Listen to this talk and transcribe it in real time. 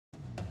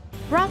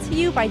Brought to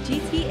you by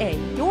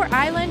GTA, your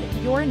island,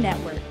 your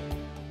network.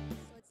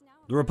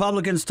 The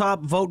Republicans'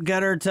 top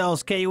vote-getter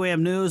tells KUAM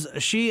News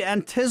she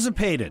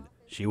anticipated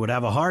she would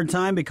have a hard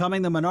time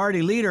becoming the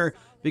minority leader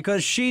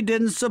because she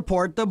didn't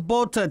support the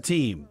BOTA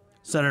team.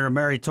 Senator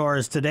Mary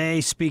Torres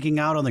today speaking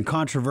out on the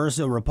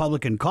controversial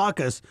Republican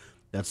caucus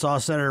that saw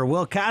Senator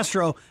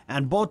Castro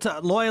and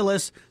BOTA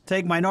loyalists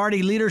take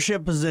minority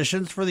leadership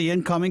positions for the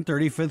incoming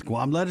 35th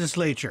Guam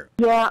Legislature.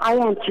 Yeah, I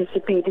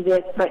anticipated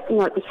it, but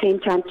at the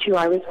same time, too,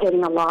 I was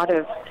getting a lot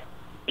of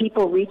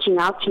people reaching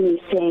out to me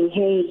saying,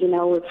 hey,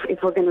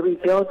 if we're going to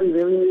rebuild, we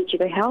really need you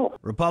to help.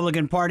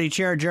 Republican Party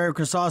Chair Jerry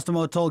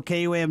Crisostomo told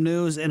KUAM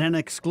News in an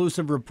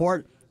exclusive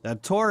report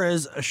that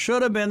Torres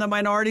should have been the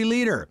minority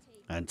leader,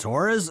 and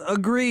Torres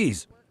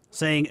agrees,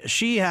 saying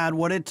she had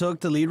what it took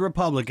to lead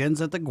Republicans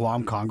at the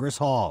Guam Congress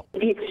Hall.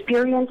 The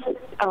experience,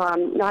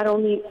 not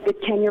only the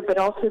tenure, but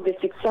also the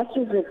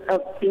successes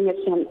of being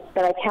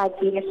that I've had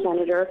being a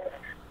senator,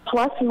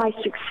 plus my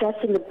success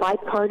in the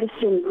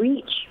bipartisan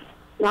reach,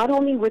 not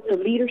only with the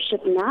leadership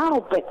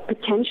now, but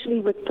potentially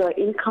with the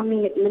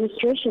incoming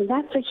administration.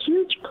 That's a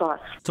huge plus.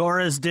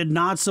 Torres did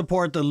not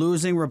support the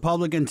losing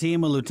Republican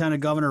team of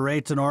Lieutenant Governor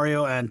Ray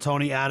Tenorio and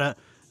Tony Ada,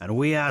 and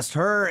we asked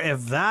her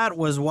if that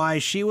was why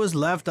she was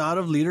left out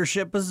of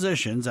leadership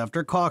positions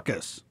after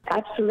caucus.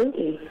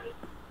 Absolutely.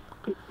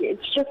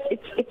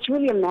 It's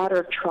really a matter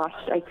of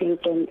trust, I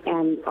think,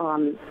 and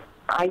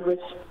I was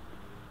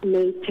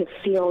made to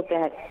feel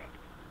that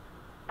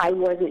I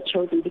wasn't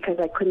chosen because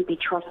I couldn't be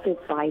trusted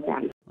by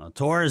them.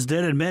 Torres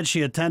did admit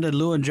she attended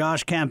Lou and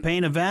Josh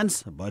campaign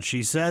events, but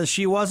she says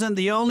she wasn't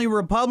the only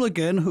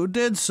Republican who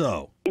did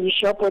so. You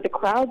show up where the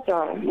crowds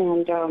are,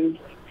 and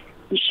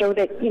you show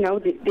that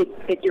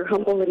that you're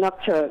humble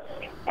enough to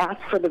ask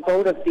for the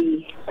vote of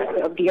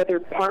the other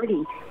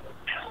party,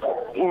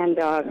 and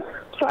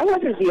so I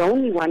wasn't the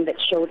only one that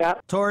showed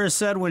up. Torres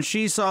said when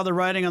she saw the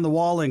writing on the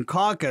wall in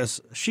caucus,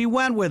 she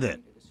went with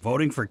it,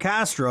 voting for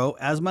Castro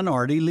as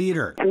minority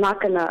leader. I'm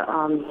not going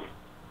to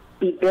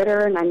be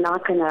bitter, and I'm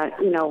not going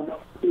to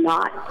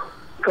not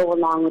go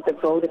along with the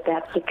vote if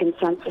that's the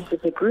consensus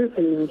of the group.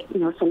 And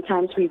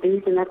sometimes we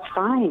lose, and that's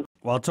fine.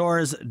 While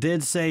Torres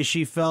did say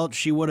she felt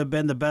she would have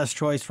been the best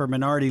choice for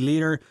minority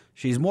leader,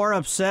 she's more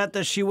upset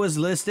that she was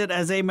listed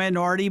as a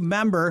minority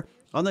member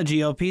on the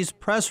GOP's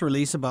press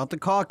release about the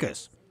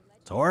caucus.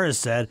 Torres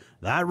said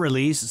that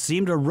release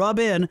seemed to rub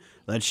in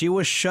that she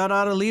was shut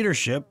out of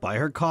leadership by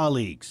her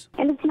colleagues.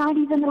 And it's not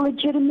even a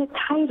legitimate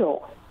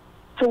title.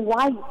 So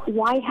why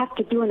have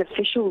to do an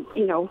official,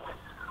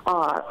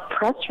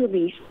 press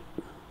release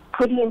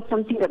putting in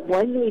something that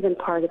wasn't even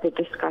part of the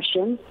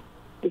discussion,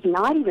 is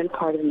not even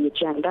part of the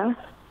agenda,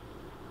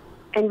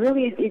 and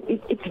really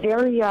it's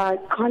very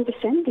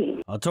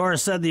condescending.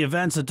 Torres said the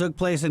events that took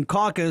place in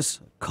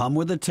caucus come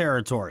with the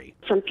territory.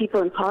 Some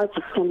people in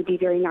politics tend to be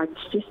very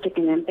narcissistic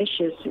and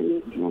ambitious,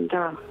 and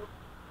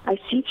I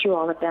see through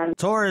all of that.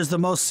 Torres, the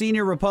most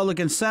senior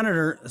Republican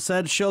senator,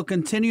 said she'll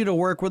continue to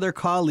work with her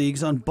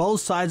colleagues on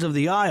both sides of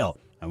the aisle.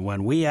 And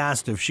when we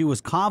asked if she was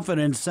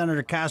confident in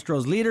Senator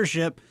Castro's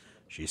leadership,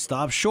 she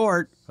stopped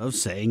short of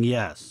saying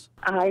yes.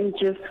 I'm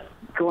just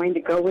going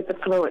to go with the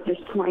flow at this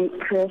point,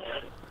 Chris.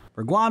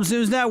 For Guam's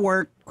News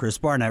Network, Chris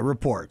Barnett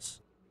reports.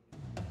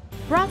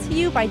 Brought to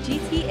you by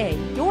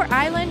GTA, your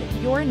island,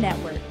 your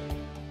network.